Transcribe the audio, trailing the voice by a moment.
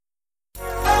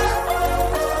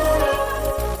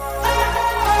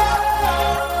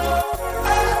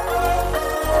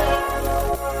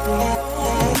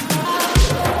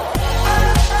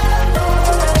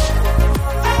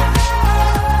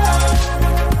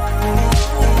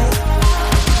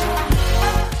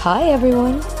Hi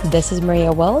everyone, this is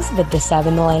Maria Wells with the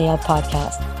 7 Millennial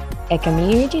Podcast, a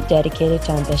community dedicated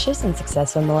to ambitious and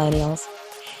successful millennials.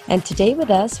 And today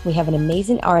with us, we have an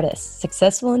amazing artist,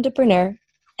 successful entrepreneur,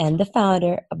 and the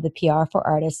founder of the PR for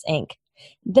Artists, Inc.,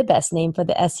 the best name for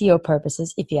the SEO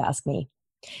purposes, if you ask me.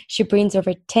 She brings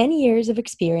over 10 years of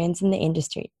experience in the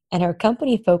industry, and her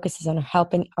company focuses on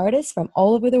helping artists from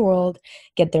all over the world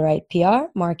get the right PR,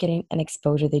 marketing, and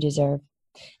exposure they deserve.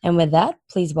 And with that,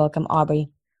 please welcome Aubrie.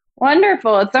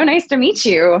 Wonderful. It's so nice to meet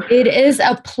you. It is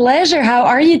a pleasure. How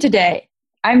are you today?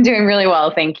 I'm doing really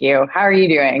well. Thank you. How are you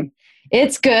doing?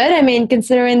 It's good. I mean,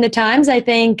 considering the times, I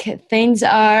think things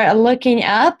are looking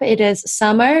up. It is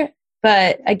summer,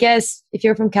 but I guess if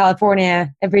you're from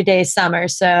California, every day is summer.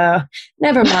 So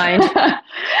never mind.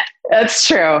 It's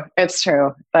true. It's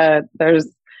true. But there's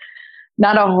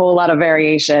not a whole lot of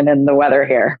variation in the weather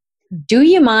here. Do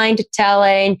you mind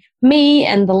telling me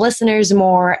and the listeners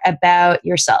more about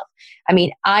yourself? I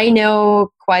mean, I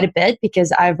know quite a bit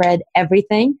because I've read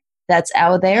everything that's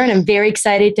out there, and I'm very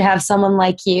excited to have someone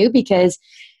like you because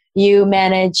you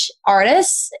manage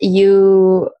artists.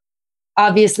 You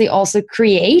obviously also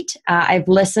create. I've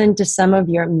listened to some of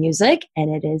your music,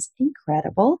 and it is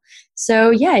incredible. So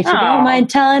yeah, if you don't mind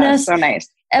telling us so nice.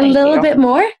 a little bit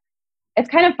more. It's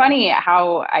kind of funny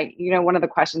how one of the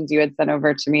questions you had sent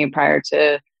over to me prior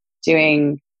to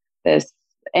doing this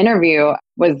interview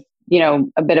was,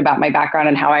 a bit about my background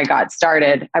and how I got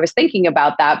started. I was thinking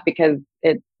about that because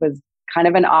it was kind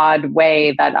of an odd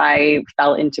way that I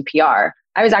fell into PR.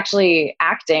 I was actually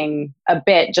acting a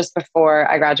bit just before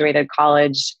I graduated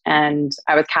college, and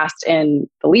I was cast in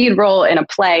the lead role in a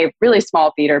play, really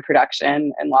small theater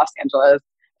production in Los Angeles.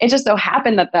 It just so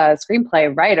happened that the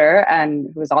screenplay writer, and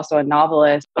who was also a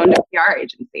novelist, owned a PR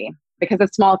agency because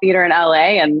it's small theater in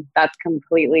LA, and that's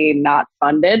completely not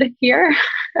funded here.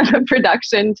 The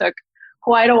production took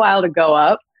quite a while to go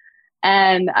up.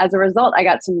 And as a result, I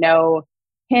got to know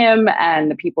him and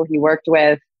the people he worked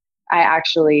with. I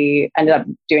actually ended up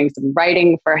doing some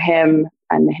writing for him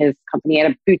and his company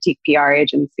at a boutique PR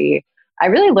agency. I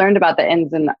really learned about the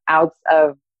ins and outs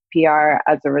of PR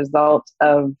as a result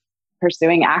of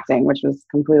pursuing acting, which was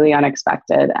completely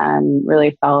unexpected, and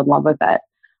really fell in love with it.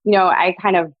 I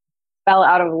kind of fell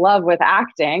out of love with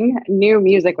acting. Knew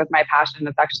music was my passion.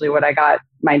 That's actually what I got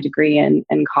my degree in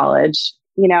college.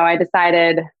 I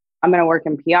decided I'm going to work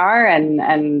in PR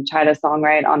and try to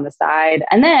songwrite on the side.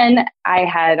 And then I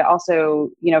had also,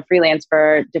 freelance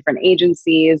for different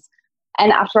agencies.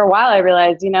 And after a while, I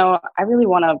realized, I really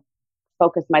want to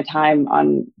focus my time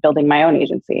on building my own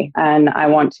agency. And I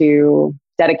want to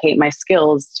dedicate my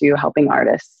skills to helping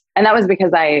artists. And that was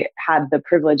because I had the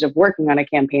privilege of working on a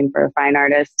campaign for a fine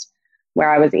artist where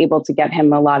I was able to get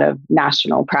him a lot of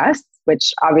national press,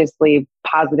 which obviously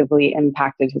positively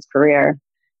impacted his career.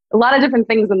 A lot of different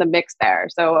things in the mix there.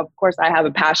 So of course I have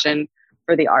a passion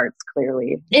for the arts,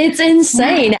 clearly. It's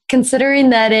insane considering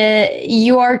that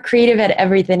you are creative at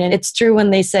everything. And it's true when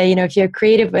they say, if you're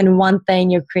creative in one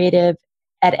thing, you're creative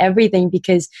at everything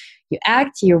because you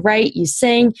act, you write, you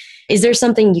sing. Is there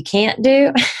something you can't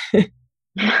do?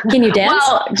 Can you dance?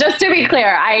 Well, just to be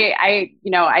clear, I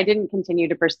didn't continue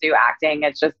to pursue acting.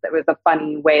 It was a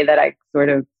fun way that I sort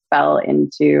of fell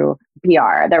into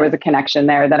PR. There was a connection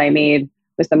there that I made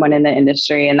with someone in the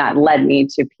industry, and that led me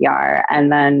to PR.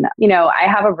 And then, I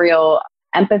have a real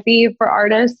empathy for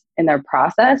artists in their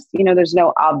process. There's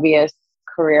no obvious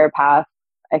career path,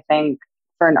 I think,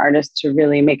 for an artist to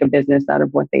really make a business out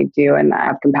of what they do. And I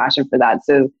have compassion for that.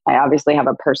 So I obviously have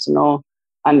a personal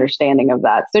understanding of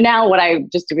that. So now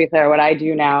just to be clear, what I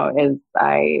do now is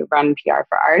I run PR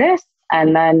for artists.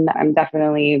 And then I'm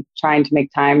definitely trying to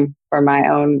make time for my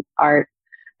own art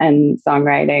and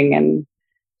songwriting and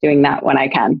doing that when I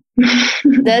can.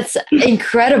 That's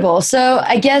incredible. So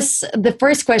I guess the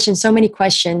first question, so many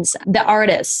questions, the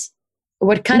artists,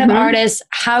 what kind of artists,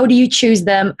 how do you choose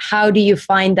them? How do you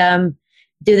find them?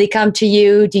 Do they come to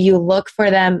you? Do you look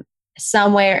for them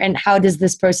somewhere? And how does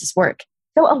this process work?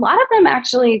 So a lot of them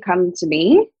actually come to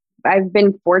me. I've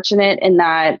been fortunate in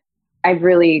that I've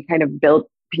really kind of built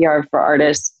PR for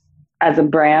artists as a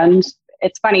brand.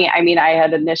 It's funny. I mean, I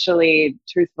had initially,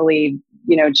 truthfully,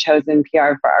 chosen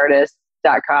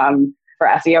prforartists.com for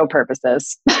SEO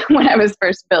purposes when I was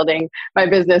first building my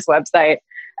business website.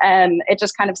 And it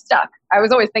just kind of stuck. I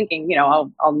was always thinking,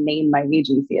 I'll name my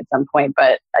agency at some point.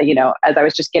 But, as I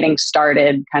was just getting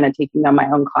started, kind of taking on my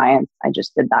own clients, I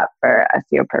just did that for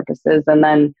SEO purposes. And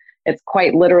then it's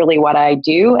quite literally what I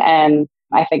do. And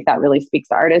I think that really speaks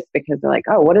to artists because they're like,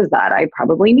 oh, what is that? I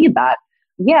probably need that.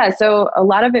 Yeah. So a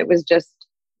lot of it was just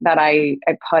that I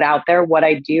put out there what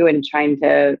I do and trying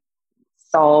to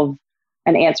solve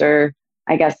and answer,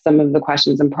 I guess, some of the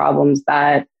questions and problems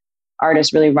that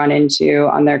artists really run into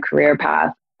on their career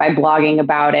path. By blogging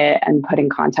about it and putting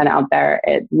content out there,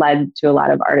 it led to a lot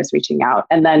of artists reaching out.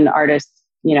 And then artists,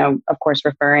 of course,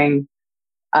 referring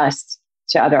us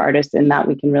to other artists, in that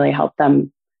we can really help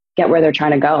them get where they're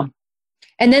trying to go.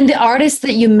 And then the artists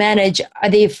that you manage, are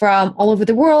they from all over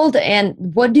the world? And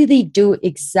what do they do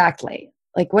exactly?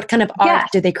 Like, what kind of art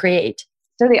do they create?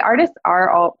 So the artists are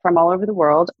all from all over the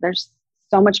world. There's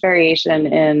so much variation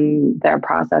in their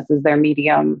processes, their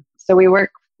medium. So we work,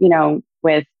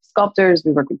 with sculptors,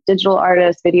 we work with digital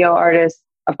artists, video artists,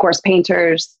 of course,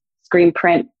 painters, screen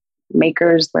print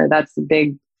makers, where that's a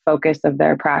big focus of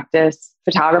their practice,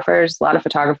 photographers, a lot of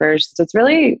photographers. So it's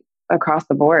really across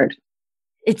the board.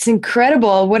 It's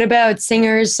incredible. What about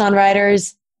singers,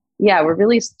 songwriters? Yeah, we're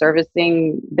really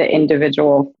servicing the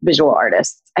individual visual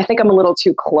artists. I think I'm a little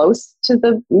too close to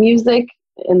the music,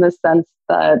 in the sense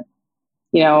that,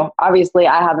 obviously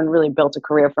I haven't really built a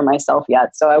career for myself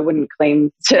yet, so I wouldn't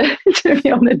claim to be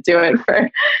able to do it for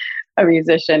a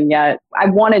musician yet. I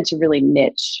wanted to really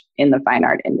niche in the fine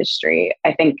art industry.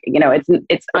 I think,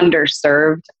 it's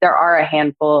underserved. There are a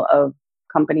handful of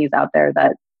companies out there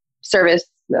that service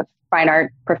the fine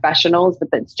art professionals, but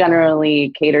that's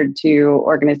generally catered to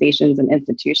organizations and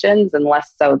institutions, and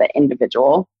less so the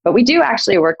individual. But we do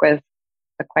actually work with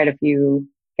quite a few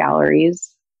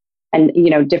galleries and,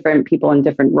 different people in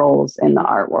different roles in the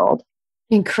art world.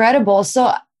 Incredible.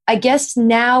 So I guess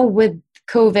now with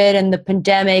COVID and the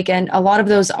pandemic and a lot of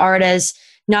those artists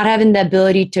not having the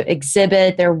ability to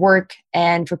exhibit their work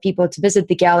and for people to visit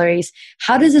the galleries,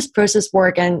 how does this process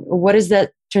work, and what does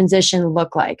that transition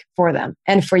look like for them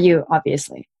and for you,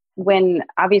 obviously?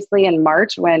 Obviously in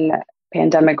March, when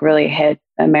pandemic really hit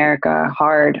America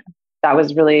hard, that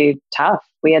was really tough.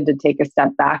 We had to take a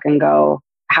step back and go,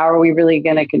 how are we really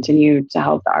going to continue to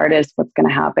help the artists? What's going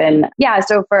to happen? Yeah.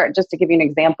 So just to give you an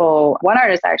example, one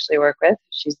artist I actually work with,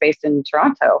 she's based in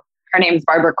Toronto. Her name's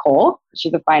Barbara Cole.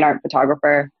 She's a fine art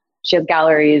photographer. She has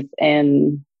galleries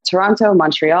in Toronto,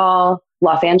 Montreal,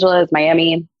 Los Angeles,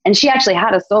 Miami. And she actually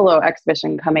had a solo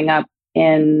exhibition coming up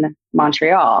in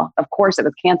Montreal. Of course, it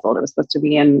was canceled. It was supposed to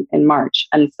be in March.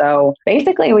 And so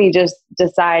basically we just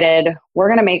decided we're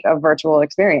going to make a virtual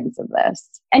experience of this.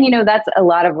 And, that's a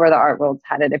lot of where the art world's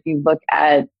headed. If you look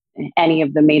at any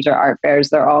of the major art fairs,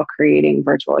 they're all creating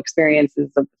virtual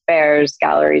experiences of the fairs.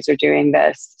 Galleries are doing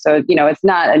this. So, it's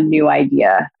not a new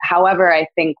idea. However, I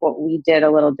think what we did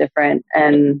a little different,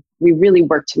 and we really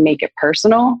worked to make it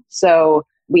personal. So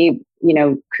we,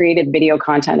 created video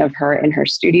content of her in her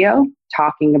studio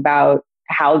talking about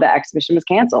how the exhibition was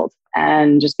canceled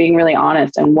and just being really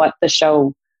honest and what the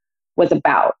show was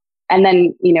about. And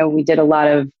then, we did a lot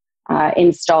of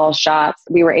install shots.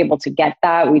 We were able to get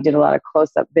that. We did a lot of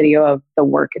close-up video of the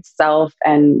work itself,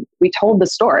 and we told the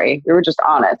story. We were just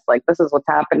honest, like, this is what's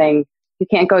happening. You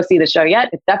can't go see the show yet.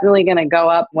 It's definitely going to go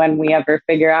up when we ever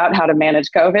figure out how to manage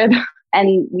COVID.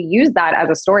 And we used that as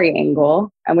a story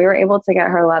angle, and we were able to get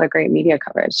her a lot of great media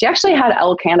coverage. She actually had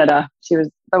Elle Canada. She was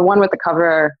the one with the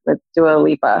cover with Dua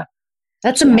Lipa.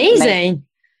 That's amazing.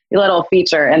 A little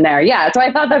feature in there. Yeah. So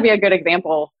I thought that'd be a good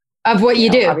example of what you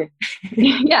do.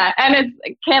 Yeah. And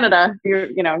it's Canada,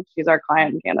 she's our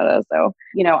client in Canada. So,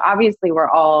 obviously we're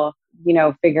all,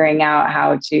 figuring out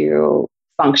how to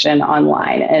function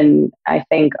online. And I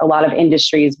think a lot of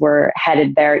industries were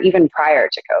headed there even prior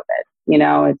to COVID.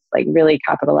 It's like really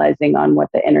capitalizing on what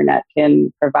the internet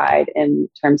can provide in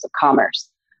terms of commerce.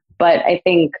 But I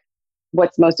think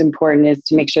what's most important is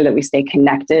to make sure that we stay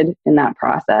connected in that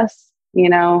process.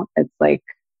 It's like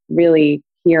really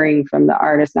hearing from the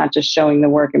artist, not just showing the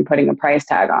work and putting a price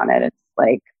tag on it. It's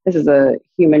like, this is a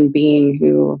human being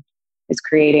who is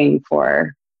creating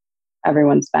for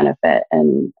everyone's benefit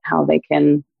and how they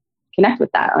can connect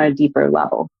with that on a deeper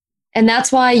level. And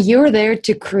that's why you're there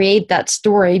to create that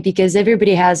story, because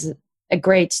everybody has a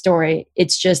great story.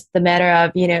 It's just the matter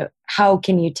of, how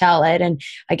can you tell it? And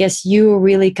I guess you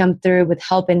really come through with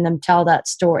helping them tell that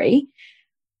story.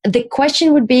 The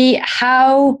question would be,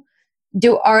 how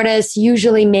do artists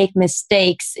usually make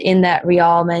mistakes in that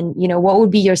realm? And, what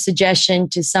would be your suggestion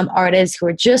to some artists who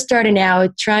are just starting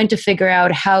out, trying to figure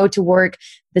out how to work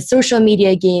the social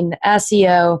media game, the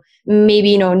SEO?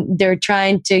 Maybe, they're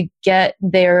trying to get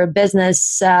their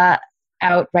business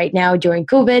out right now during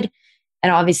COVID.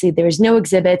 And obviously there's no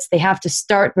exhibits. They have to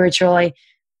start virtually.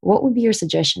 What would be your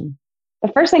suggestion?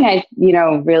 The first thing I,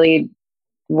 really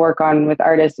work on with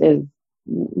artists is,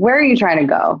 where are you trying to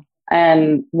go?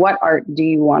 And what art do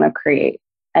you want to create?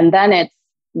 And then it's,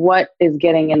 what is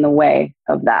getting in the way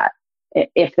of that?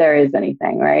 If there is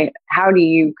anything, right? How do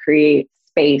you create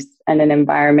space and an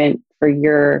environment for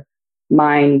your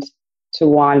mind to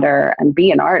wander and be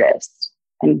an artist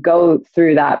and go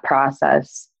through that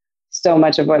process. So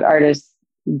much of what artists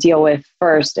deal with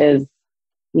first is,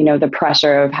 the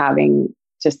pressure of having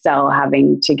to sell,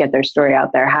 having to get their story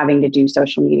out there, having to do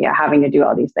social media, having to do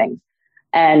all these things.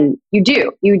 And you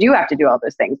do have to do all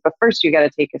those things. But first you got to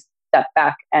take a step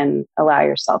back and allow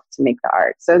yourself to make the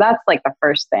art. So that's like the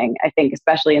first thing, I think,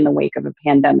 especially in the wake of a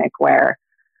pandemic where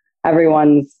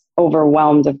everyone's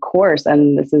overwhelmed, of course,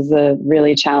 and this is a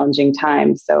really challenging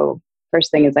time. So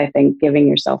first thing is, I think, giving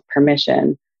yourself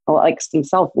permission, like some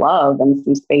self-love and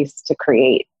some space to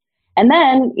create. And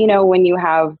then, when you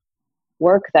have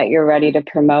work that you're ready to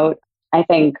promote, I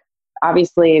think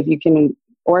obviously if you can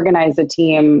organize a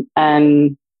team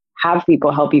and have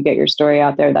people help you get your story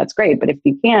out there, that's great. But if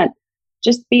you can't,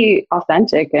 just be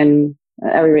authentic. And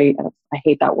everybody, I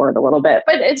hate that word a little bit,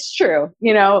 but it's true,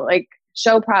 like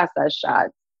show process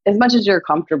shots. As much as you're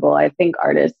comfortable, I think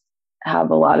artists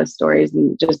have a lot of stories,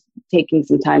 and just taking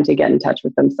some time to get in touch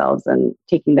with themselves and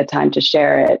taking the time to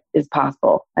share it is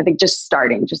possible. I think just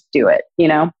do it,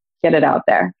 get it out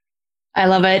there. I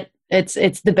love it.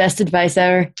 It's the best advice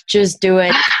ever. Just do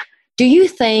it. Do you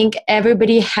think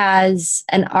everybody has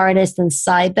an artist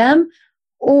inside them,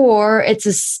 or it's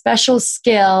a special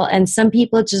skill and some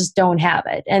people just don't have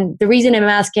it? And the reason I'm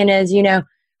asking is,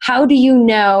 how do you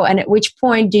know, and at which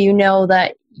point do you know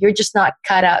that you're just not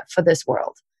cut out for this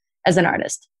world as an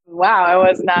artist? Wow, I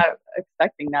was not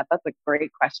expecting that. That's a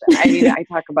great question. I mean, I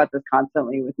talk about this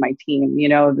constantly with my team,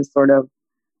 this sort of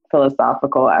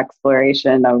philosophical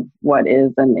exploration of what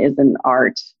is and isn't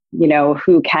art,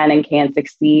 who can and can't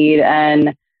succeed.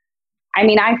 And I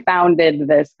mean, I founded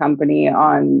this company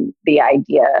on the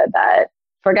idea that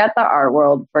forget the art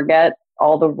world, forget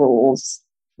all the rules,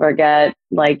 forget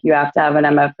like you have to have an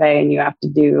MFA and you have to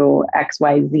do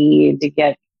XYZ to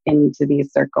get into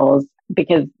these circles.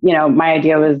 Because, my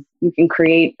idea was you can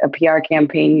create a PR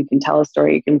campaign, you can tell a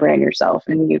story, you can brand yourself,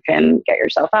 and you can get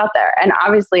yourself out there. And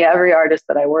obviously every artist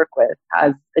that I work with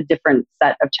has a different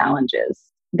set of challenges.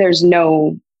 There's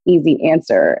no easy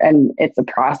answer, and it's a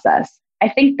process. I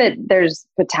think that there's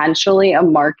potentially a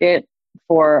market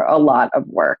for a lot of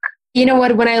work. You know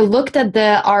what? When I looked at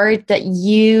the art that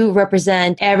you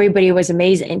represent, everybody was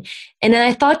amazing. And then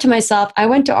I thought to myself, I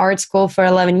went to art school for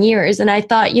 11 years, and I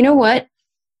thought, you know what?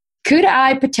 Could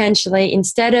I potentially,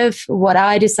 instead of what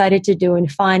I decided to do in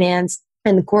finance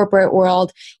and the corporate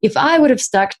world, if I would have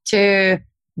stuck to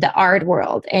the art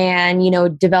world and,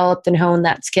 developed and honed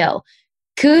that skill,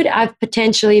 could I've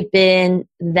potentially been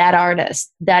that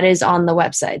artist that is on the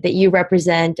website that you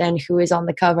represent and who is on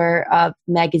the cover of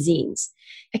magazines?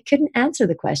 I couldn't answer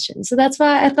the question. So that's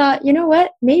why I thought, you know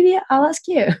what, maybe I'll ask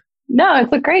you. No,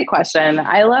 it's a great question.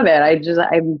 I love it.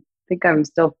 I think I'm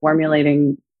still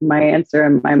formulating my answer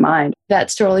in my mind.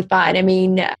 That's totally fine. I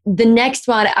mean, the next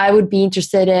one I would be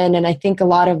interested in, and I think a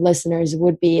lot of listeners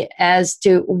would be, as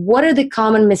to what are the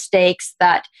common mistakes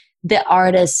that the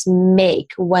artists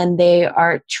make when they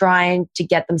are trying to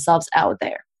get themselves out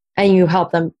there, and you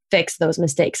help them fix those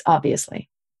mistakes, obviously.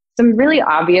 Some really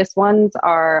obvious ones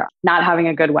are not having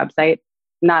a good website,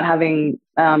 not having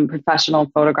professional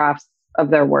photographs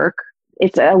of their work.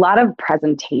 It's a lot of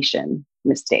presentation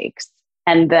mistakes,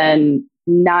 and then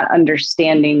not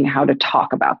understanding how to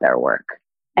talk about their work.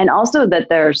 And also that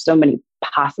there are so many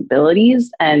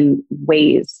possibilities and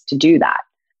ways to do that.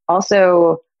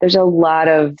 Also, there's a lot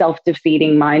of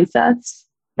self-defeating mindsets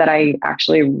that I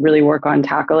actually really work on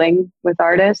tackling with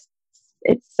artists.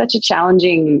 It's such a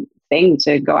challenging thing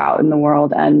to go out in the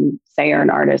world and say you're an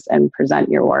artist and present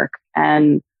your work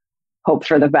and hope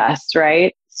for the best,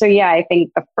 right? So yeah, I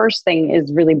think the first thing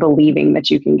is really believing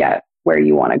that you can get where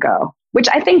you want to go, which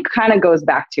I think kind of goes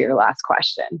back to your last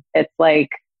question. It's like,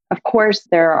 of course,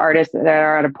 there are artists that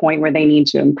are at a point where they need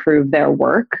to improve their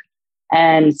work.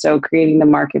 And so creating the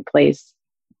marketplace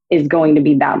is going to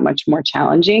be that much more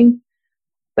challenging.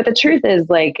 But the truth is,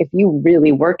 like, if you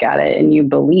really work at it and you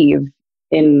believe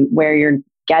in where you're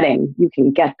getting, you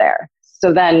can get there.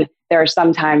 So then there are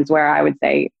some times where I would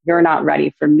say, you're not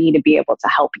ready for me to be able to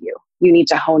help you. You need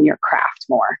to hone your craft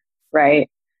more, right?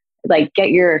 Like,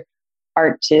 get your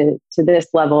art to this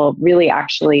level, really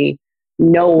actually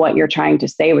know what you're trying to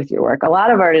say with your work. A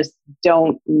lot of artists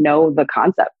don't know the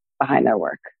concept behind their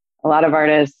work. A lot of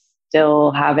artists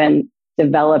still haven't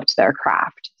developed their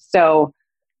craft. So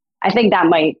I think that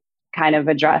might kind of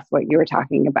address what you were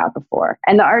talking about before.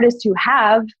 And the artists who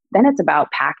have, then it's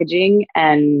about packaging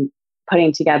and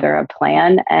putting together a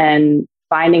plan and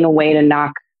finding a way to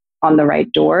knock on the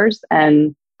right doors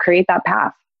and create that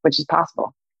path, which is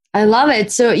possible. I love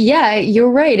it. So yeah,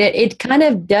 you're right. It kind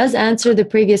of does answer the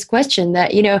previous question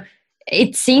that,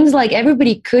 it seems like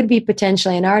everybody could be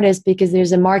potentially an artist because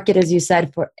there's a market, as you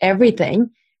said, for everything.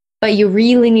 But you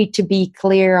really need to be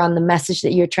clear on the message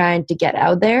that you're trying to get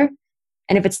out there.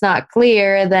 And if it's not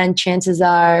clear, then chances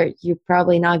are you're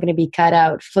probably not going to be cut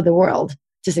out for the world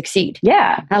to succeed.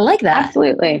 Yeah. I like that.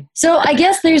 Absolutely. So I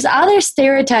guess there's other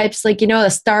stereotypes like, a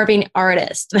starving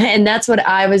artist. And that's what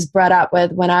I was brought up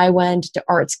with when I went to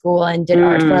art school and did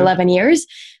art for 11 years.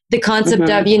 The concept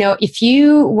of, if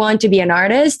you want to be an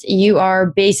artist, you are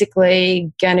basically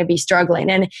going to be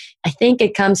struggling. And I think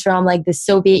it comes from like the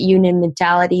Soviet Union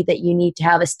mentality that you need to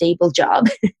have a stable job.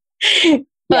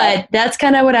 But that's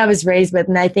kind of what I was raised with.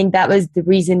 And I think that was the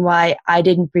reason why I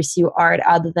didn't pursue art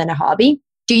other than a hobby.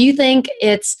 Do you think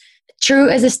it's true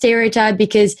as a stereotype?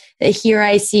 Because here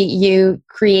I see you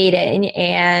creating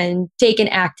and taking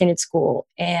acting at school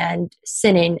and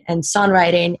singing and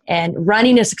songwriting and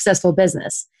running a successful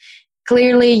business.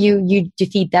 Clearly, you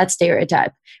defeat that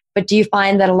stereotype. But do you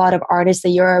find that a lot of artists that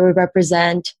you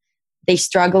represent, they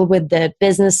struggle with the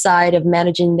business side of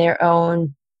managing their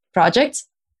own projects?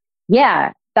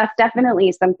 Yeah, that's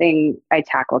definitely something I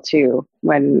tackle too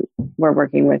when we're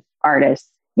working with artists.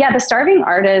 Yeah, the starving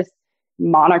artist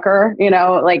moniker,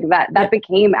 like that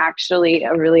became actually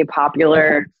a really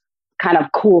popular kind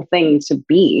of cool thing to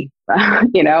be,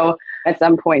 at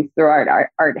some point through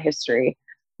art history.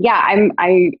 Yeah,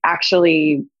 I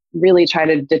actually really try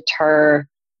to deter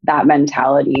that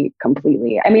mentality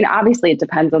completely. I mean, obviously it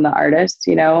depends on the artist,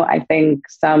 I think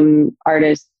some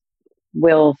artists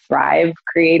will thrive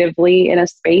creatively in a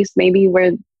space maybe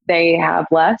where they have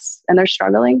less and they're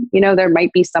struggling. There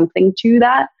might be something to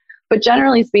that. But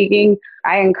generally speaking,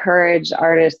 I encourage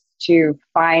artists to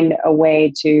find a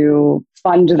way to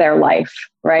fund their life,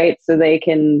 right? So they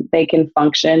can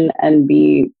function and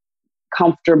be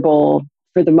comfortable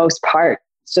for the most part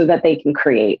so that they can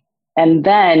create. And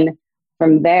then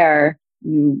from there,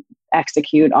 you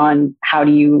execute on how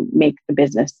do you make the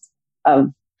business of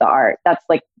the art. That's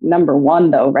like number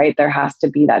one though, right? There has to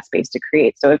be that space to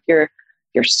create. So if you're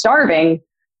starving,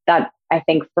 that I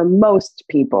think for most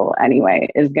people anyway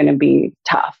is going to be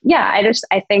tough. Yeah,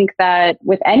 I think that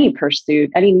with any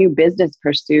pursuit, any new business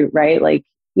pursuit, right? Like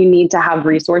you need to have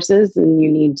resources and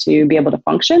you need to be able to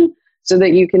function so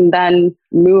that you can then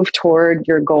move toward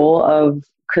your goal of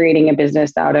creating a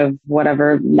business out of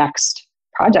whatever next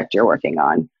project you're working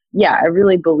on. Yeah, I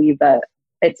really believe that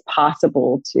it's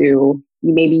possible to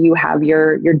maybe you have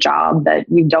your job that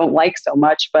you don't like so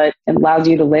much, but it allows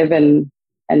you to live and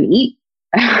eat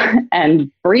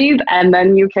and breathe, and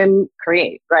then you can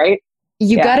create, right?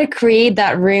 You got to create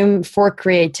that room for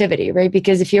creativity, right?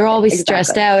 Because if you're always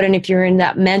stressed out and if you're in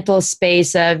that mental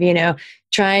space of,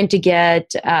 trying to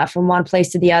get from one place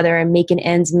to the other and making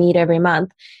ends meet every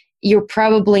month, you're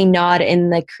probably not in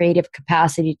the creative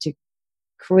capacity to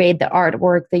create the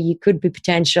artwork that you could be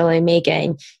potentially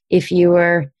making if you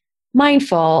were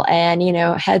mindful and,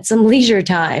 had some leisure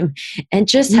time and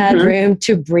just had room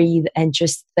to breathe and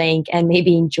just think and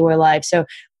maybe enjoy life. So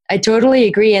I totally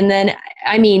agree. And then,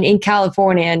 I mean, in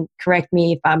California, and correct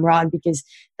me if I'm wrong, because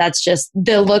that's just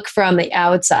the look from the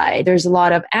outside. There's a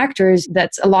lot of actors,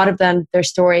 that's a lot of them, their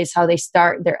stories, how they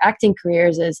start their acting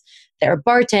careers is they're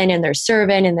bartending and they're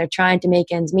serving and they're trying to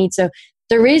make ends meet. So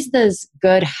there is this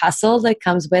good hustle that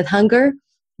comes with hunger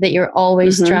that you're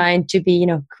always trying to be,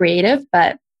 creative,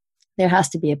 but there has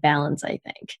to be a balance, I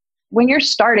think. When you're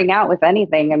starting out with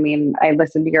anything, I mean, I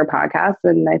listened to your podcast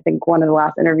and I think one of the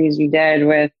last interviews you did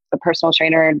with the personal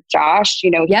trainer, Josh, he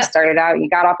started out, he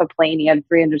got off a plane, he had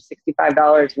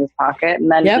 $365 in his pocket and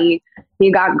then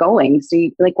he got going. So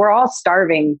we're all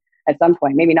starving at some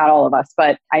point, maybe not all of us,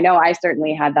 but I know I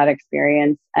certainly had that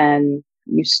experience, and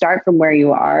you start from where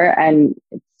you are, and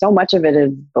so much of it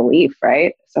is belief,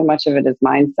 right? So much of it is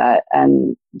mindset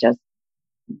and just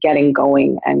getting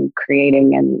going and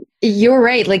creating. And you're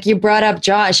right. Like you brought up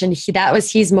Josh, and that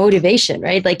was his motivation,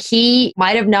 right? Like he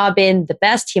might have not been the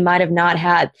best. He might have not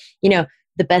had,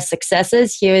 the best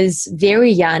successes. He was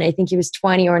very young. I think he was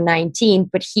 20 or 19,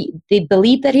 but the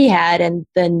belief that he had and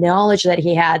the knowledge that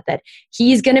he had that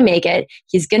he's going to make it,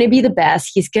 he's going to be the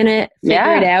best, he's going to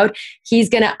figure it out, he's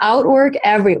going to outwork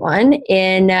everyone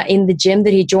in the gym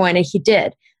that he joined, and he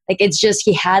did. Like it's just,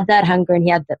 he had that hunger and he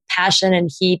had the passion, and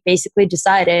he basically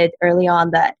decided early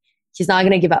on that he's not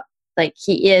going to give up. Like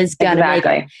he is going to make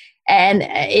it. And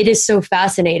it is so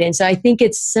fascinating. So I think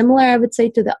it's similar, I would say,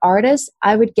 to the artist,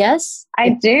 I would guess. I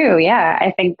do. Yeah.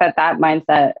 I think that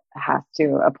mindset has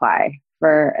to apply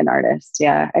for an artist.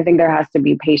 Yeah. I think there has to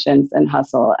be patience and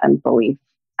hustle and belief.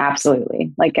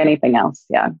 Absolutely. Like anything else.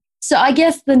 Yeah. So I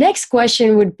guess the next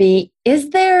question would be, is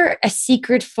there a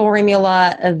secret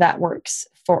formula that works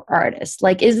for artists?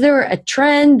 Like, is there a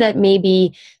trend that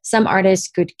maybe some artists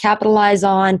could capitalize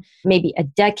on, maybe a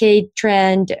decade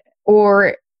trend,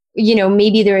 or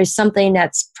maybe there is something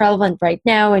that's prevalent right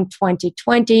now in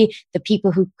 2020, the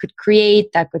people who could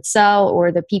create that could sell,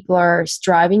 or the people are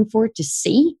striving for to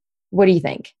see? What do you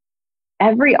think?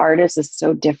 Every artist is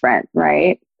so different,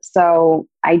 right? So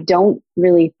I don't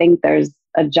really think there's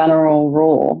a general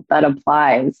rule that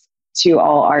applies to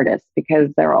all artists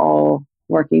because they're all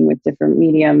working with different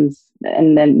mediums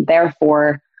and then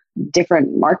therefore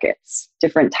different markets,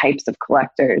 different types of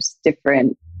collectors,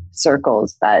 different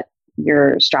circles that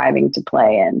you're striving to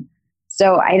play in.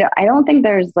 So I don't think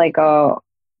there's like a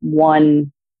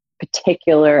one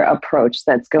particular approach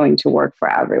that's going to work for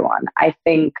everyone. I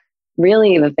think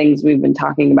really the things we've been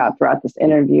talking about throughout this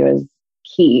interview is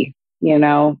key.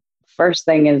 First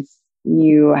thing is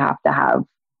you have to have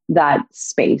that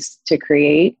space to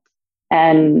create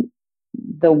and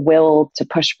the will to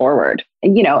push forward,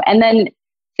 and then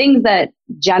things that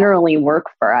generally work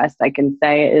for us, I can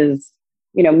say, is,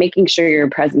 making sure your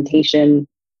presentation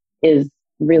is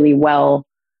really well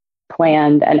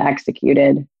planned and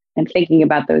executed and thinking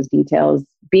about those details,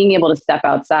 being able to step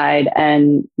outside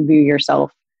and view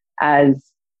yourself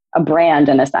as a brand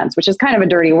in a sense, which is kind of a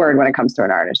dirty word when it comes to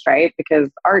an artist, right? Because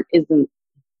art isn't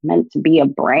meant to be a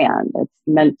brand. It's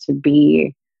meant to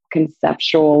be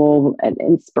conceptual and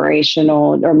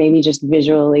inspirational, or maybe just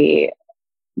visually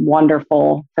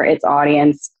wonderful for its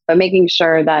audience. But making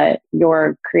sure that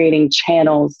you're creating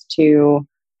channels to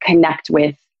connect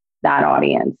with that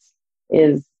audience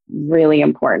is really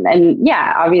important. And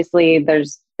yeah, obviously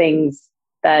there's tools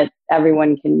that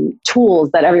everyone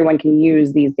can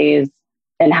use these days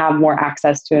and have more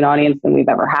access to an audience than we've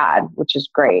ever had, which is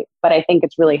great. But I think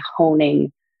it's really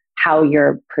honing how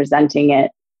you're presenting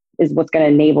it is what's going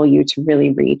to enable you to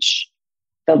really reach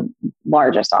the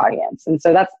largest audience. And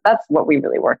so that's what we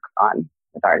really work on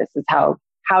with artists, is how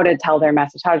to tell their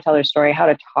message, how to tell their story, how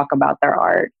to talk about their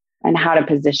art, and how to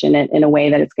position it in a way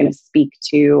that it's going to speak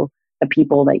to the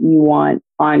people that you want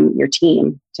on your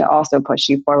team to also push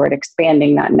you forward,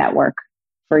 expanding that network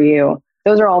for you.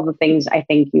 Those are all the things I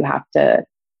think you have to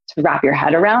wrap your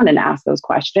head around and ask those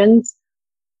questions,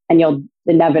 and you'll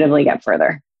inevitably get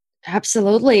further.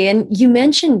 Absolutely. And you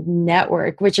mentioned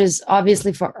network, which is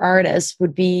obviously for artists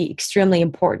would be extremely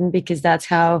important because that's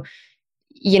how,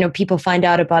 people find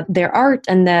out about their art,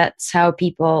 and that's how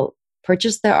people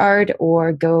purchase their art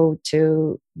or go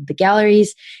to the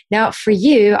galleries. Now, for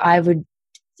you, I would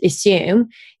assume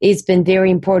it's been very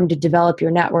important to develop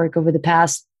your network over the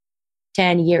past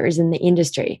 10 years in the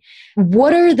industry.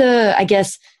 What are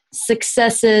the,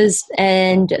 successes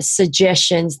and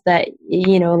suggestions that,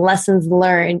 lessons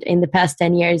learned in the past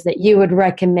 10 years that you would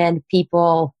recommend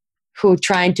people who are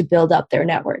trying to build up their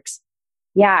networks?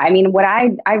 Yeah, I mean, what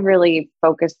I really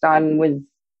focused on was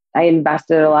I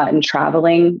invested a lot in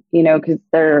traveling, because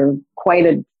there are quite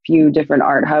a few different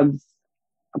art hubs,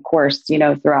 of course,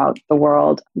 throughout the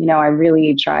world. I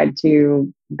really tried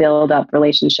to build up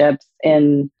relationships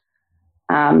in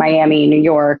Miami, New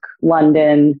York,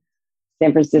 London,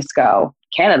 San Francisco,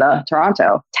 Canada,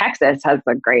 Toronto. Texas has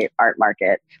a great art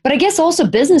market. But I guess also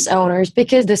business owners,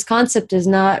 because this concept is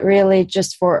not really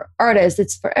just for artists,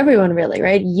 it's for everyone really,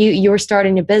 right? You're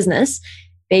starting a business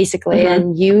basically, mm-hmm.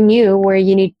 and you knew where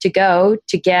you need to go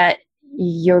to get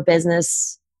your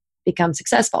business become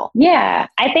successful. Yeah,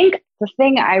 I think the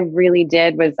thing I really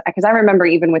did was, because I remember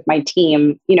even with my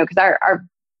team, because our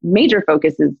major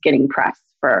focus is getting press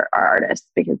for our artists,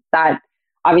 because that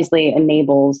obviously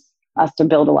enables us to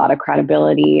build a lot of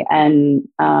credibility, and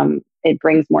it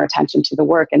brings more attention to the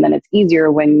work. And then it's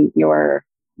easier when you're,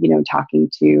 talking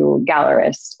to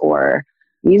gallerists or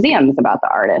museums about the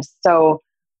artist. So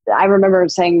I remember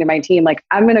saying to my team, like,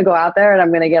 I'm going to go out there and I'm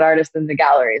going to get artists into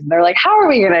galleries. And they're like, how are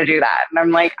we going to do that? And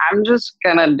I'm like, I'm just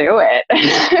going to do it.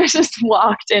 I just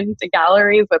walked into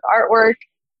galleries with artwork.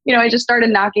 I just started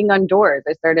knocking on doors.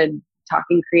 I started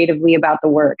talking creatively about the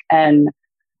work. And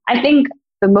I think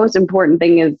the most important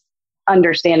thing is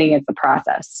understanding it's a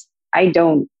process. I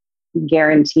don't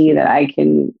guarantee that I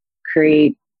can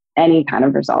create any kind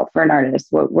of result for an artist.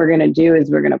 What we're going to do is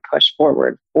we're going to push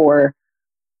forward for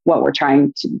what we're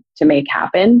trying to make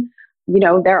happen.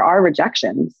 There are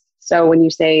rejections. So when you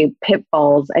say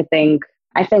pitfalls, I think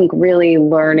really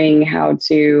learning how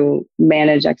to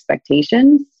manage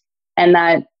expectations, and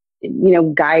that,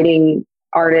 guiding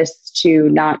artists to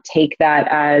not take that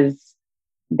as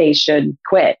they should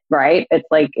quit, right? It's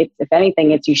like, if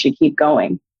anything, it's you should keep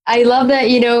going. I love that,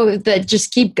 that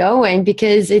just keep going,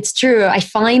 because it's true. I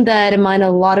find that among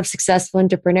a lot of successful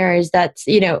entrepreneurs, that's,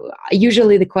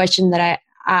 usually the question that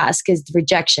ask is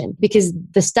rejection, because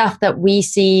the stuff that we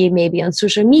see maybe on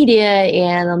social media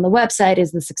and on the website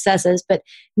is the successes, but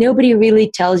nobody really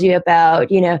tells you about,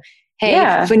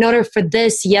 hey, in order for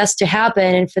this yes to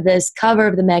happen and for this cover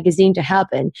of the magazine to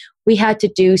happen, we had to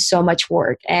do so much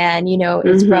work. And,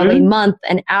 it's probably months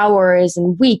and hours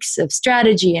and weeks of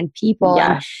strategy and people.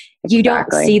 Yes, and you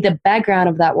don't see the background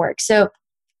of that work. So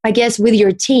I guess with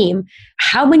your team,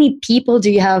 how many people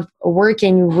do you have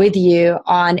working with you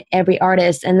on every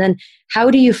artist? And then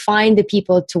how do you find the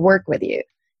people to work with you?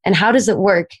 And how does it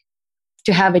work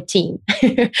to have a team?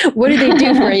 What do they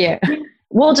do for you?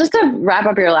 Well, just to wrap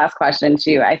up your last question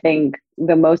too, I think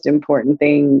the most important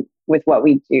thing with what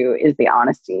we do is the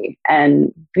honesty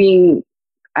and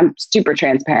I'm super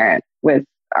transparent with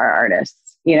our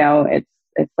artists.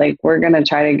 It's like, we're going to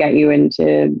try to get you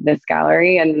into this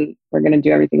gallery and we're going to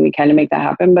do everything we can to make that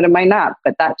happen, but it might not.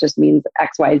 But that just means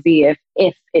X, Y, Z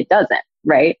if it doesn't,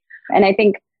 right? And I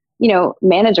think,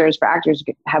 managers for actors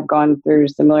have gone through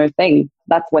similar things.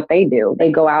 That's what they do. They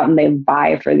go out and they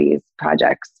vie for these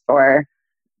projects for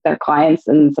their clients,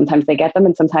 and sometimes they get them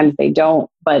and sometimes they don't.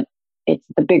 But it's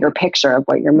the bigger picture of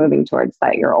what you're moving towards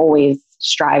that you're always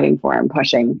striving for and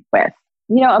pushing with.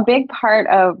 A big part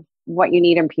of what you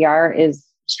need in PR is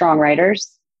strong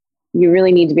writers. You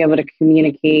really need to be able to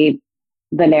communicate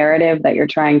the narrative that you're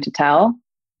trying to tell.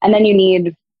 And then you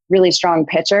need really strong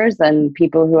pitchers and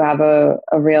people who have a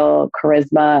real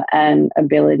charisma and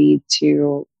ability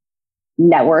to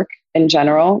network in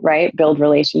general, right? Build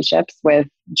relationships with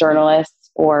journalists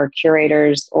or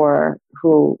curators or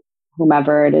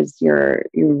whomever it is you're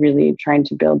really trying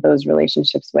to build those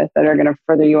relationships with that are going to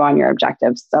further you on your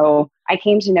objectives. So I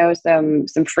came to know some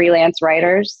freelance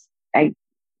writers. I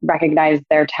recognized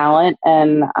their talent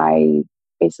and I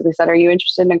basically said, are you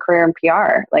interested in a career in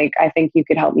PR? Like, I think you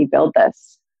could help me build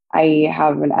this. I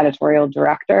have an editorial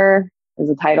director is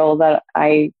a title that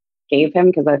I gave him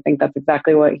because I think that's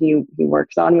exactly what he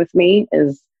works on with me,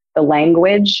 is the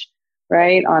language,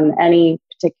 right? On any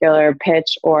particular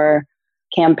pitch or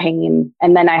campaign.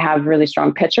 And then I have really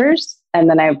strong pitchers. And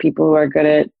then I have people who are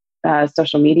good at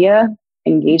social media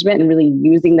engagement and really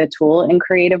using the tool in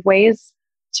creative ways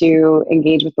to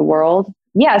engage with the world.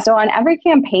 Yeah. So on every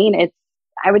campaign,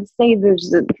 I would say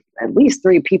there's at least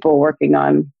 3 people working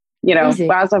on, Easy.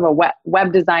 I also have a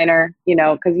web designer,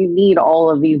 because you need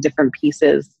all of these different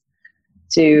pieces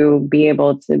to be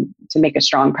able to make a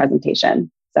strong presentation.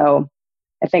 So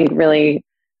I think really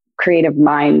creative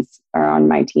minds are on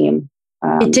my team.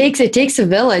 It takes a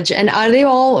village. And are they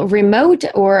all remote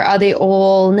or are they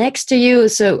all next to you?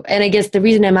 So, and I guess the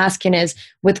reason I'm asking is,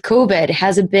 with COVID,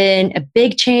 has it been a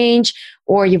big change,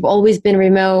 or you've always been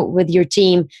remote with your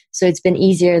team, so it's been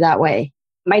easier that way?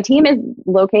 My team is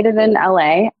located in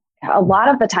LA. A lot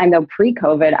of the time though,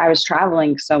 pre-COVID, I was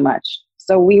traveling so much.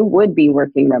 So we would be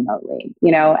working remotely,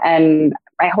 and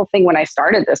my whole thing when I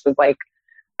started this was like,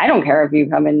 I don't care if you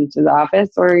come into the office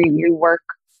or you work.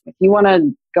 If you want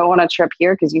to go on a trip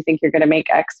here because you think you're going to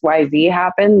make X, Y, Z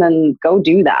happen, then go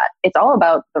do that. It's all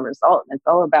about the result. It's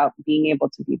all about being able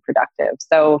to be productive.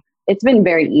 So it's been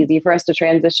very easy for us to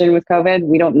transition with COVID.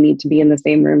 We don't need to be in the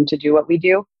same room to do what we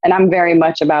do. And I'm very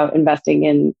much about investing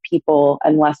in people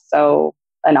and less so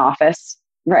an office,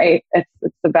 right?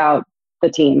 It's about the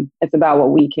team. It's about what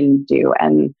we can do.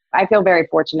 And I feel very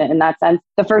fortunate in that sense.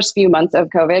 The first few months of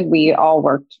COVID, we all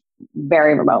worked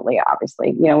very remotely,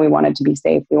 obviously. We wanted to be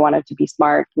safe. We wanted to be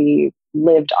smart. We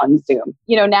lived on Zoom.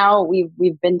 Now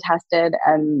we've been tested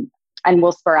and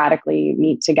we'll sporadically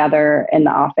meet together in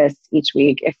the office each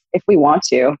week if we want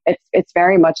to. It's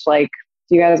very much like,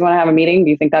 do you guys want to have a meeting?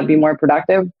 Do you think that'd be more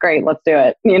productive? Great, let's do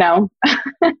it.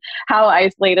 How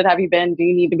isolated have you been? Do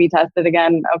you need to be tested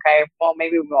again? Okay, well,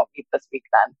 maybe we won't meet this week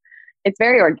then. It's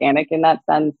very organic in that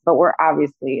sense, but we're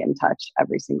obviously in touch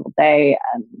every single day.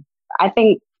 And I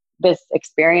think this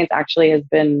experience actually has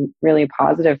been really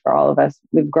positive for all of us.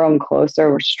 We've grown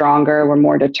closer, we're stronger, we're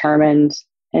more determined,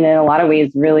 and in a lot of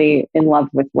ways, really in love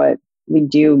with what we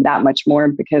do that much more,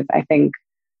 because I think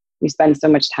we spend so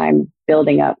much time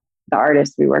building up the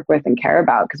artists we work with and care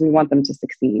about because we want them to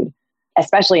succeed,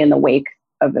 especially in the wake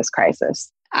of this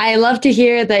crisis. I love to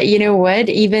hear that,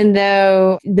 even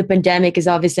though the pandemic is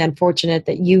obviously unfortunate,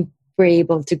 that you were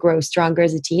able to grow stronger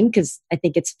as a team, because I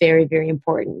think it's very, very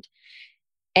important.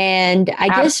 And I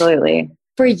Absolutely. guess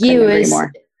for you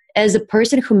as a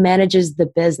person who manages the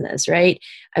business, right?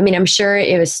 I mean, I'm sure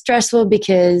it was stressful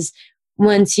because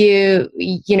once you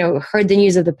heard the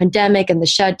news of the pandemic and the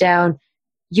shutdown,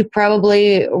 you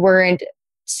probably weren't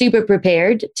super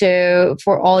prepared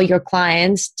for all your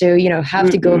clients to, have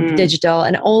to go digital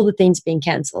and all the things being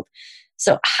canceled.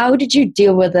 So how did you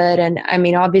deal with it? And I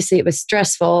mean, obviously it was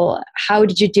stressful. How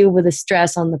did you deal with the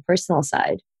stress on the personal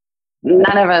side?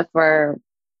 None of us were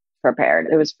prepared.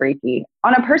 It was freaky.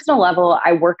 On a personal level,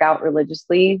 I work out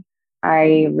religiously.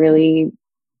 I really,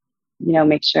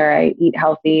 make sure I eat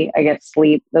healthy, I get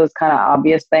sleep, those kind of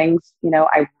obvious things.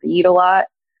 I read a lot.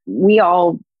 We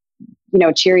all,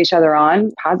 cheer each other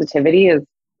on. Positivity is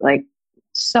like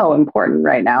so important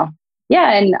right now.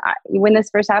 Yeah. And when this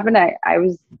first happened, I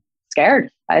was scared.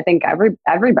 I think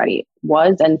everybody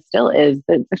was and still is.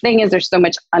 The thing is, there's so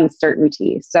much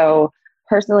uncertainty. So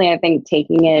personally, I think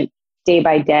taking it day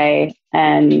by day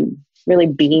and really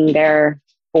being there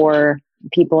for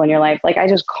people in your life. Like I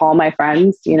just call my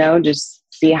friends, just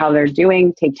see how they're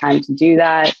doing, take time to do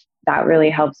that. That really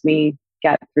helps me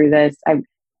get through this.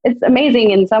 It's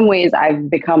amazing. In some ways, I've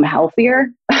become healthier,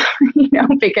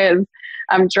 because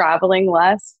I'm traveling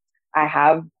less. I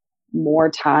have more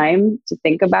time to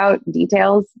think about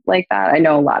details like that. I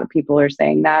know a lot of people are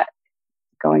saying that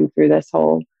going through this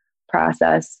whole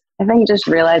process. I think just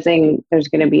realizing there's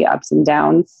going to be ups and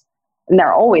downs, and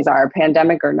there always are,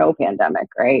 pandemic or no pandemic,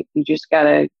 right? You just got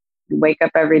to wake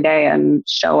up every day and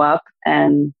show up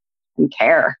and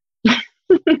care.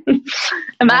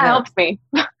 And that helps me.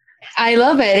 I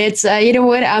love it. It's, you know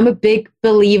what? I'm a big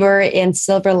believer in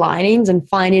silver linings and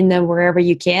finding them wherever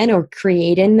you can, or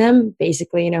creating them,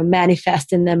 basically,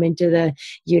 manifesting them into the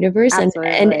universe.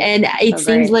 Absolutely. And it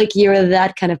seems like you're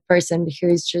that kind of person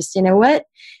who's just, you know what?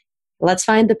 Let's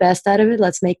find the best out of it.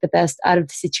 Let's make the best out of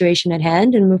the situation at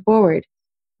hand and move forward.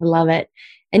 I love it.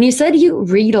 And you said you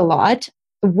read a lot.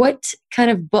 What kind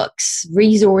of books,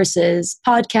 resources,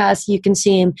 podcasts you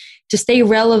consume to stay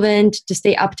relevant, to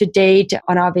stay up to date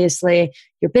on obviously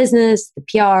your business, the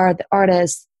PR, the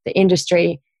artists, the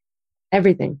industry,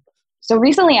 everything? So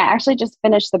recently I actually just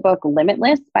finished the book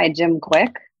Limitless by Jim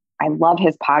Quick. I love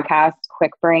his podcast,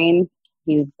 Quick Brain.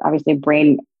 He's obviously a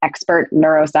brain expert,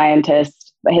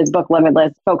 neuroscientist, but his book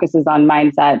Limitless focuses on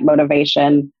mindset,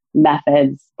 motivation,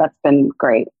 methods. That's been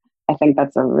great. I think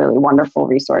that's a really wonderful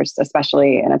resource,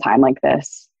 especially in a time like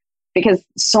this, because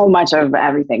so much of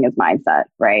everything is mindset,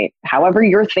 right? However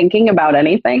you're thinking about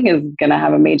anything is going to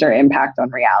have a major impact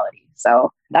on reality. So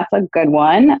that's a good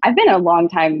one. I've been a long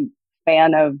time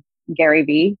fan of Gary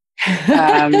Vee. He's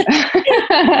kind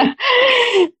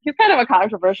of a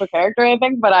controversial character, I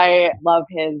think, but I love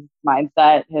his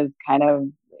mindset, his kind of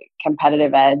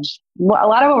competitive edge. A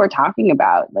lot of what we're talking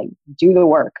about, like do the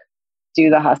work, do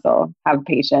the hustle, have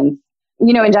patience.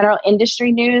 In general,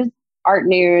 industry news,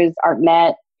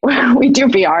 ArtNet, we do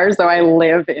PR, so I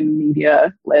live in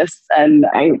media lists and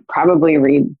I probably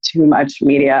read too much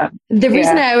media. The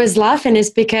reason I was laughing is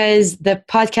because the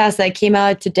podcast that came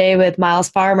out today with Miles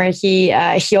Farmer, he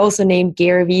also named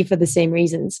Gary Vee for the same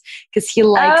reasons, because he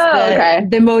likes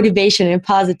the motivation and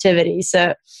positivity.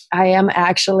 So I am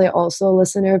actually also a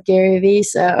listener of Gary Vee,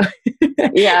 so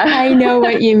yeah, I know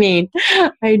what you mean.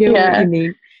 What you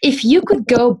mean. If you could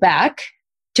go back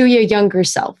to your younger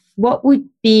self, what would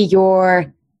be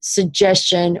your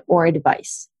suggestion or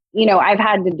advice? I've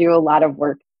had to do a lot of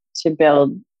work to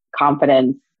build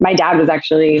confidence. My dad was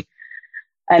actually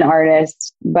an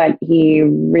artist, but he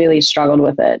really struggled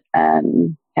with it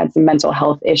and had some mental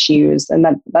health issues. And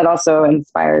that also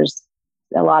inspires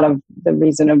a lot of the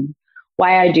reason of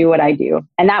why I do what I do.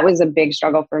 And that was a big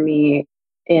struggle for me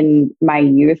in my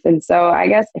youth. And so I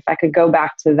guess if I could go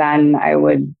back to then, I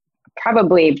would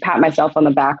probably pat myself on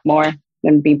the back more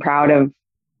and be proud of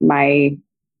my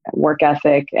work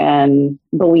ethic and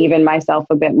believe in myself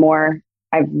a bit more.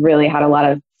 I've really had a lot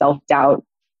of self-doubt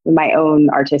with my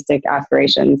own artistic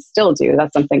aspirations, still do.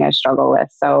 That's something I struggle with.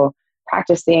 So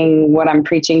practicing what I'm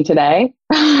preaching today,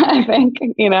 I think,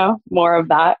 more of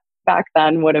that back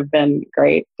then would have been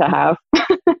great to have.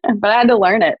 But I had to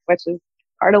learn it, which is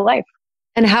part of life.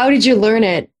 And how did you learn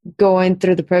it going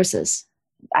through the process?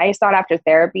 I sought after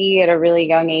therapy at a really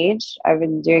young age. I've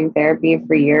been doing therapy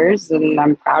for years and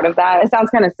I'm proud of that. It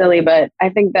sounds kind of silly, but I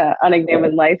think that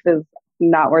unexamined life is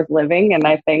not worth living. And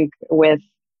I think with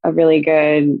a really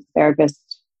good therapist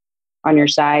on your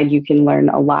side, you can learn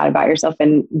a lot about yourself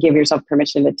and give yourself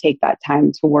permission to take that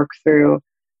time to work through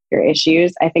your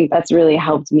issues. I think that's really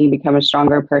helped me become a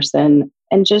stronger person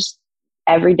and just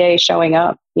every day showing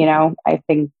up. I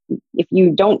think if you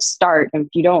don't start, if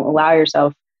you don't allow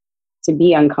yourself to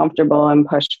be uncomfortable and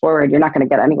push forward, you're not going to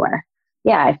get anywhere.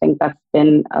 Yeah, I think that's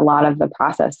been a lot of the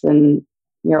process, and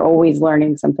you're always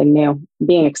learning something new,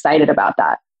 being excited about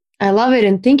that. I love it.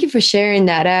 And thank you for sharing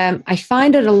that. I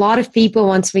find that a lot of people,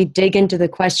 once we dig into the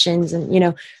questions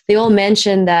and, they all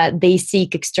mention that they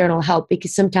seek external help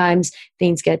because sometimes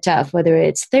things get tough, whether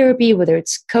it's therapy, whether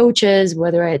it's coaches,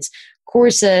 whether it's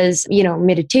courses,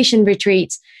 meditation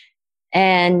retreats.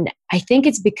 And I think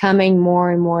it's becoming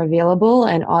more and more available.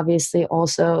 And obviously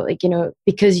also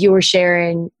because you were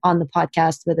sharing on the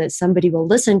podcast with it, somebody will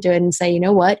listen to it and say, you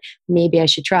know what, maybe I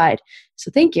should try it.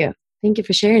 So thank you. Thank you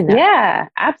for sharing that. Yeah,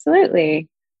 absolutely.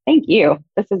 Thank you.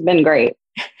 This has been great.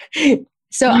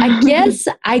 So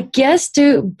I guess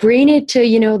to bring it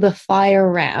to, the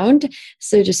fire round,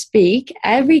 so to speak,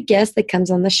 every guest that comes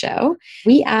on the show,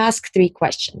 we ask 3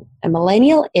 questions. A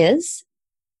millennial is,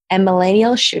 a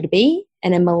millennial should be,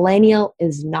 and a millennial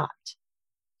is not.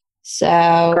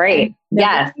 So great.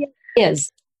 Yes.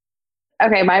 Is.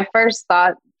 Okay. My first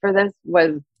thought for this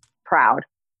was proud.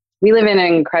 We live in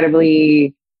an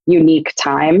incredibly unique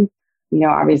time.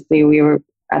 Obviously we were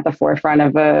at the forefront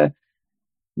of a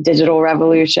digital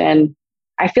revolution.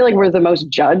 I feel like we're the most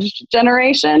judged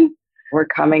generation. We're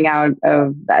coming out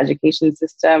of the education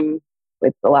system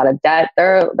with a lot of debt.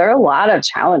 There are a lot of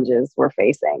challenges we're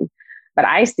facing, but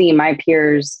I see my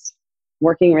peers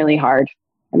working really hard.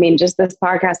 I mean, just this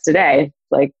podcast today,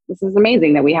 this is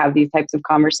amazing that we have these types of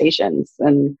conversations.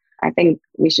 And I think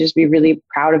we should just be really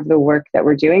proud of the work that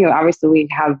we're doing. Obviously, we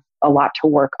have a lot to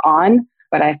work on,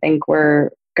 but I think we're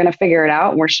going to figure it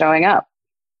out and we're showing up.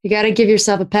 You got to give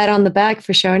yourself a pat on the back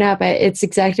for showing up. It's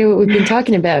exactly what we've been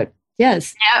talking about.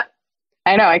 Yes. Yeah.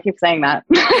 I know. I keep saying that.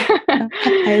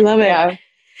 I love it. Yeah.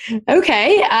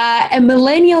 Okay. A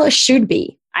millennial should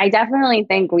be. I definitely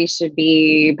think we should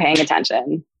be paying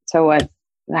attention to what's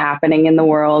happening in the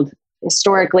world.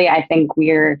 Historically, I think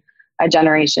we're a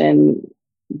generation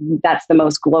that's the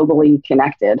most globally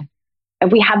connected.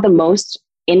 And we have the most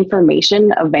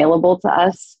information available to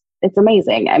us. It's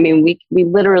amazing. I mean, we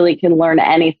literally can learn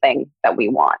anything that we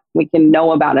want. We can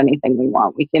know about anything we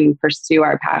want. We can pursue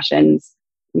our passions.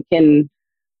 We can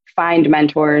find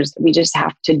mentors. We just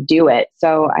have to do it.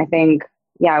 So I think,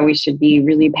 we should be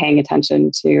really paying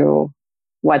attention to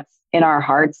what's in our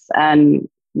hearts and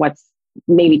what's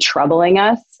maybe troubling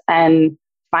us and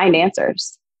find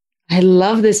answers. I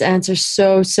love this answer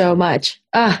so much.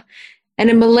 And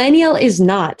a millennial is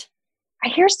not. I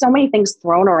hear so many things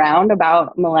thrown around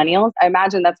about millennials. I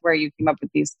imagine that's where you came up with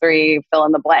these 3 fill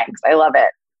in the blanks. I love it.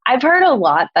 I've heard a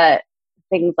lot that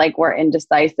things like we're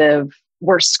indecisive,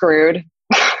 we're screwed.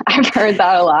 I've heard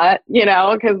that a lot,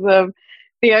 because of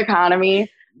the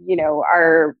economy,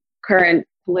 our current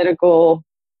political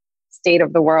state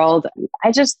of the world.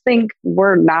 I just think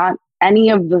we're not any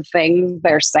of the things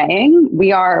they're saying.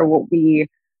 We are what we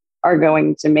are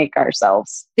going to make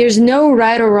ourselves. There's no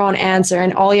right or wrong answer,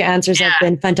 and all your answers have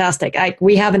been fantastic.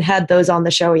 We haven't had those on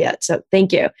the show yet, so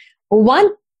thank you. One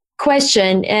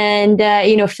question, and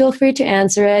feel free to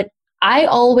answer it. I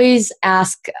always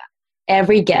ask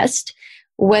every guest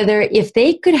whether if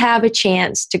they could have a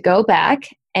chance to go back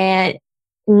and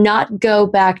not go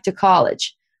back to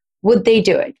college, would they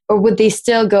do it, or would they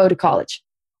still go to college?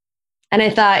 And I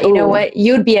thought, you know what,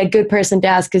 you'd be a good person to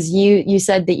ask because you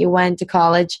said that you went to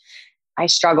college. I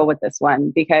struggle with this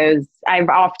one because I've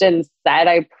often said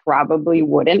I probably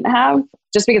wouldn't have,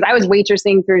 just because I was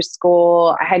waitressing through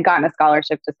school. I had gotten a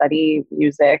scholarship to study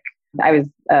music. I was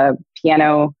a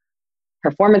piano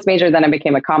performance major. Then I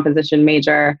became a composition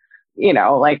major.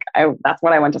 That's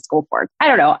what I went to school for. I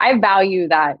don't know. I value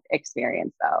that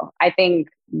experience though. I think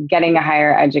getting a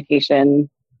higher education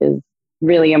is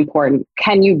really important.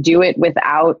 Can you do it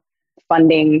without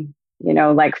funding,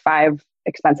 5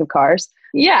 expensive cars?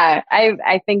 Yeah,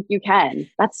 I think you can.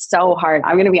 That's so hard.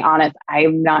 I'm going to be honest.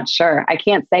 I'm not sure. I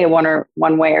can't say one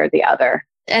way or the other.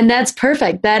 And that's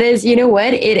perfect. That is,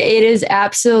 what? It is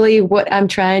absolutely what I'm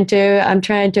trying to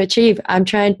achieve. I'm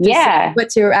trying to see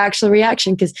what's your actual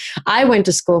reaction, because I went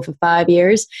to school for 5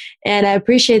 years and I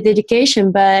appreciate the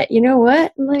education, but you know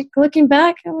what? Looking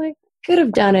back, I'm could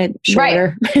have done it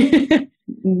shorter. Right.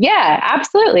 Yeah,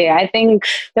 absolutely. I think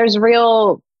there's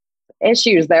real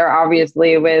issues there,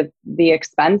 obviously, with the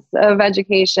expense of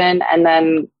education and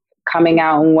then coming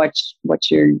out and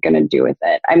what you're going to do with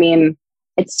it. I mean,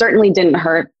 it certainly didn't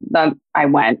hurt that I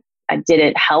went. Did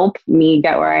it help me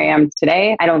get where I am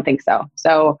today? I don't think so.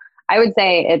 So I would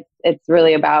say it's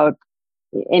really about,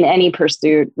 in any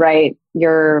pursuit, right,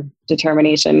 your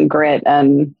determination, grit,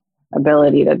 and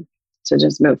ability to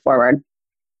just move forward.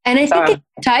 And I think it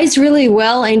ties really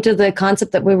well into the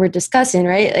concept that we were discussing,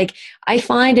 right? I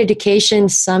find education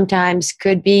sometimes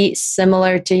could be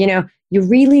similar to, you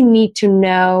really need to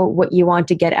know what you want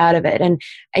to get out of it. And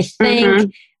I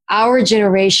think our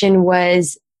generation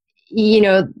was,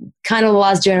 kind of the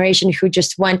last generation who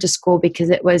just went to school because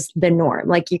it was the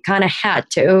norm. You kind of had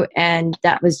to, and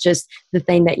that was just the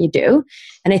thing that you do.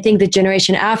 And I think the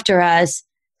generation after us,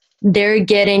 they're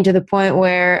getting to the point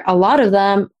where a lot of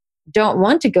them don't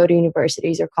want to go to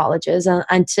universities or colleges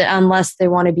unless they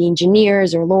want to be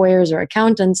engineers or lawyers or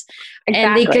accountants. Exactly.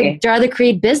 And they could rather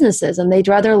create businesses, and they'd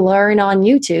rather learn on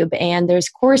YouTube, and there's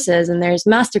courses and there's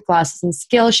masterclasses and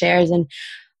skill shares, and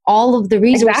all of the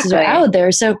resources are out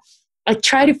there. So I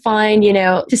try to find,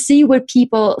 to see what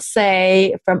people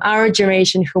say from our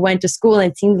generation who went to school.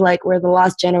 And it seems like we're the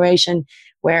last generation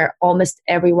where almost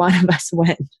every one of us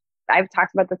went. I've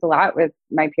talked about this a lot with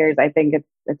my peers. I think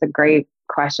it's a great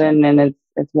question, and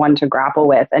it's one to grapple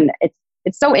with. And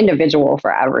it's so individual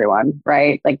for everyone,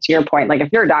 right? Like, to your point, like if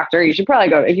you're a doctor, you should probably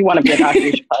go, if you want to be a doctor,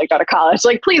 you should probably go to college.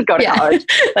 Like, please go to college.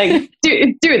 Like,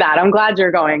 do that. I'm glad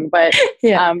you're going. But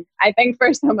I think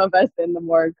for some of us in the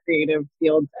more creative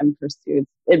fields and pursuits,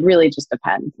 it really just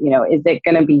depends. Is it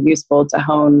going to be useful to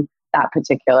hone that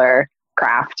particular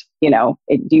craft? Do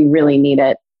you really need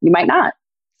it? You might not.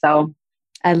 So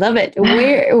I love it.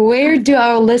 Where do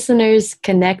our listeners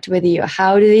connect with you?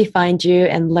 How do they find you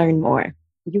and learn more?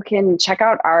 You can check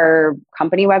out our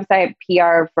company website,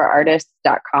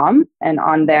 prforartists.com. And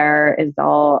on there is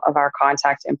all of our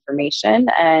contact information.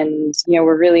 And,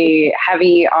 we're really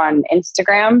heavy on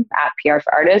Instagram at PR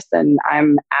for Artists. And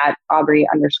I'm at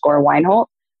Aubrie_Wienholt.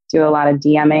 Do a lot of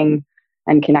DMing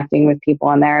and connecting with people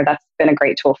on there. That's been a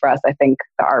great tool for us. I think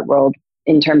the art world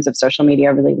in terms of social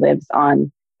media really lives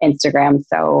on Instagram.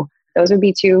 So those would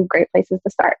be two great places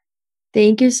to start.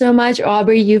 Thank you so much,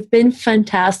 Aubrie. You've been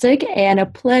fantastic and a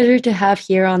pleasure to have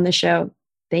here on the show.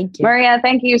 Thank you. Maria,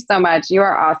 thank you so much. You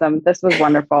are awesome. This was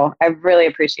wonderful. I really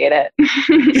appreciate it.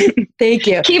 Thank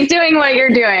you. Keep doing what you're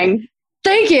doing.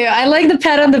 Thank you. I like the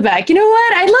pat on the back. You know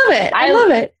what? I love it. I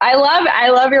love it. I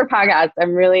love your podcast.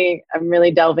 I'm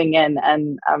really delving in,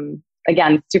 and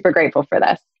again, super grateful for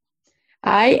this.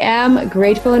 I am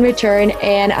grateful in return,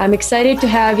 and I'm excited to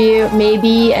have you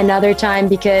maybe another time,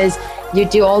 because you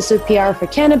do also PR for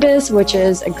cannabis, which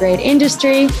is a great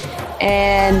industry.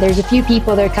 And there's a few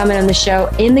people that are coming on the show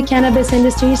in the cannabis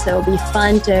industry. So it'll be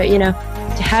fun to,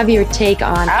 to have your take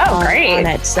on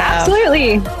it. So,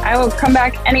 absolutely. I will come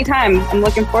back anytime. I'm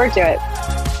looking forward to it.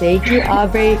 Thank you,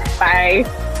 Aubrie. Bye.